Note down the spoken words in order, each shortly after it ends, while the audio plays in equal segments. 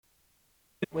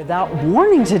Without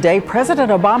warning today, President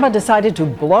Obama decided to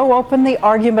blow open the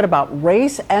argument about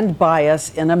race and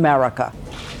bias in America.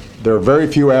 There are very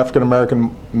few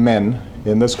African-American men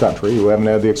in this country who haven't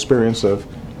had the experience of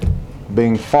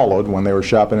being followed when they were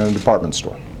shopping in a department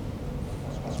store.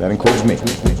 That includes me.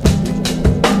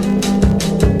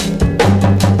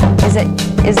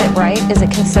 Is it right? Is it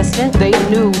consistent? They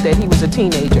knew that he was a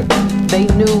teenager. They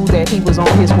knew that he was on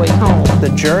his way home.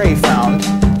 The jury found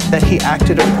that he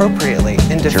acted appropriately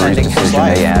in defending his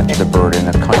life. May add to the burden.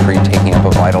 A country taking up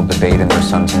a vital debate in their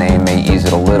son's name may ease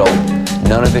it a little.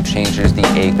 None of it changes the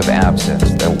ache of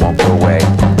absence that won't go away,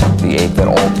 the ache that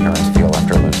all parents feel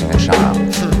after losing a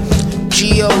child.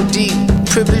 G-O-D,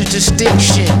 privilege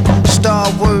distinction,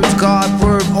 star words, God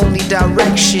word, only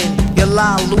direction. Your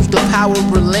lie, lose the power,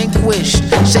 relinquish.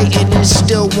 Satan is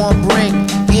still one bring,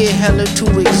 yeah, hell into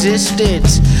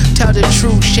existence. Tell the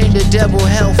truth, shame the devil,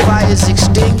 hellfire's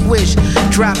extinguished.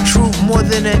 Drop truth more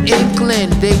than an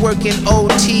inkling. They working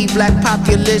OT, black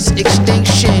populace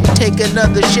extinction. Take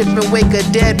another ship and wake a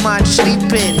dead mind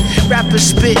sleeping. Rappers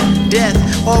spit death,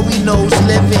 all we know's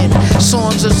living.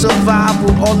 Songs of survival,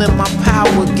 all in my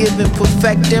power. Giving,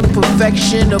 perfecting,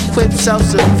 perfection. Equipped,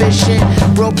 self-sufficient.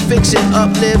 Broke, fixing,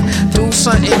 uplift. Do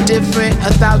something different.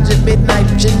 1,000 midnight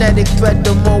genetic threat,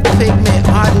 the more pigment.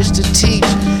 Artists to teach,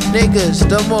 niggas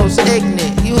the most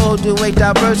ignorant. You hold your weight,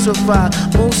 diversify,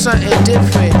 move something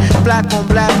different. Black on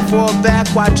black, fall back,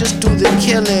 watch us do the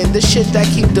killing. The shit that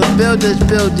keep the builders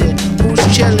building. Who's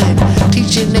chilling?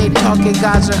 Teaching they talking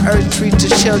gods on earth, treat to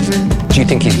children. Do you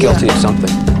think he's guilty of something?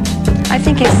 I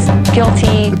think he's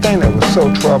guilty. The thing that was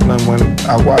so troubling when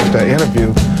I watched that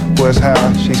interview was how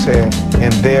she said,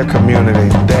 in their community,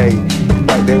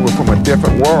 they were from a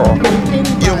different world.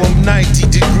 Yo, I'm 90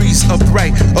 degrees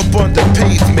upright, up on the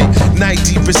pavement,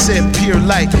 90% pure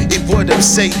light, it what I'm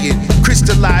saying.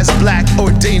 Crystallized black,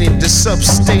 ordaining the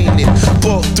sustaining.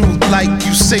 Bought through like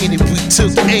you saying it, we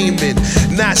took aiming.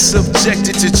 Not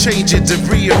subjected to change it, to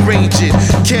rearrange it.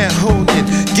 Can't hold it,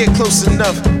 get close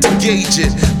enough to gauge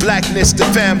it. Blackness, the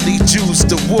family, Jews,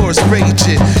 the war's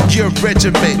raging. Your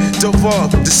regiment, dove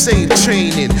off the same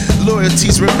training.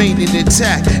 Loyalties remaining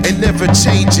intact and never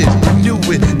changing. Renew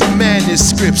it, the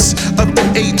manuscripts of the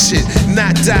ancient.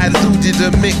 Not diluted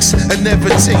or mixed, or never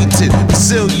tainted.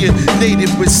 Resilient,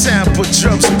 native with sample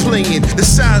drums playing. The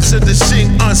sounds of the Shing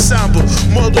ensemble.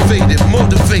 Motivated.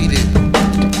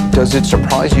 Does it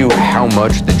surprise you how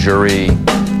much the jury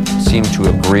seemed to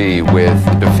agree with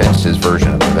the defense's version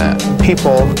of events?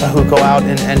 People who go out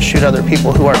and shoot other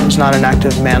people who it's not an act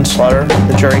of manslaughter,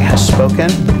 the jury has spoken.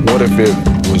 What if it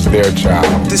was their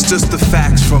child? This just the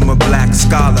facts from a black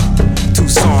scholar,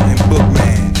 Tucson and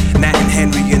Bookman. Nat and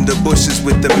Henry in the bushes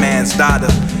with the man's daughter.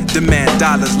 Demand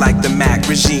dollars like the Mac,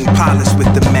 regime polished with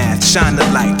the math. Shine the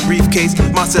light, briefcase,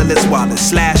 Marcellus Wallace.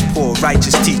 Slash poor,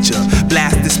 righteous teacher.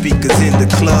 Blast the speakers in the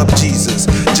club, Jesus.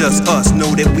 Just us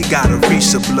know that we gotta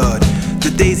reach the blood.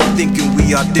 The days of thinking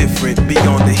we are different,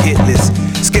 beyond the hit list.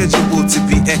 Scheduled to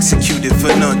be executed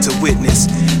for none to witness.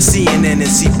 CNN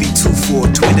and CP24,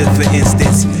 Twitter for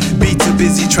instance. Be too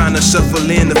busy trying to shuffle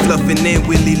in the fluffing in.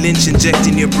 Willie Lynch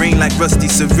injecting your brain like rusty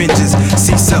syringes.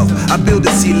 See self, I build the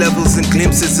sea levels and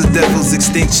glimpses of devil's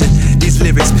extinction. These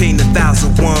lyrics paint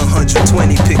 1,120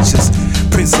 pictures.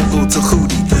 Principle to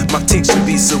Hootie, my tincture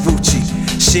be Sarucci.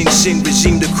 Shing Shing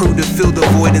regime the crew to fill the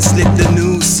void and slip the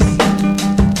news.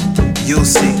 You'll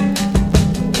see.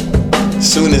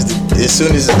 As soon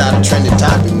as it's not a trending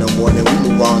topic no more, then we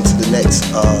move on to the next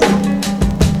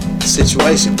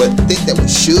situation. But the thing that we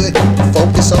should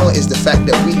focus on is the fact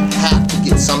that we have to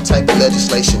get some type of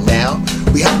legislation now.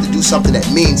 We have to do something that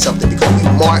means something, because we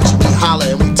march, we holler,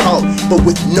 and we talk, but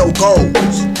with no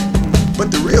goals. But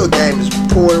the real game is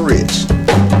poor and rich.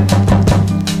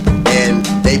 And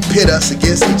they pit us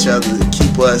against each other to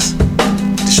keep us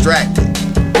distracted.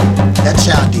 That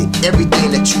child did everything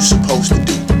that you're supposed to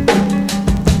do.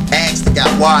 Asked the guy,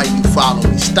 why are you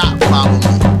following me? Stop following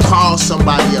me. Called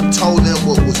somebody up, told them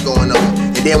what was going on.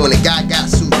 And then when the guy got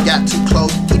too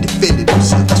close, he defended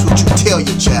himself. That's what you tell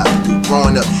your child to do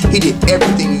growing up. He did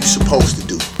everything you're supposed to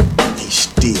do. And he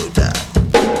still died.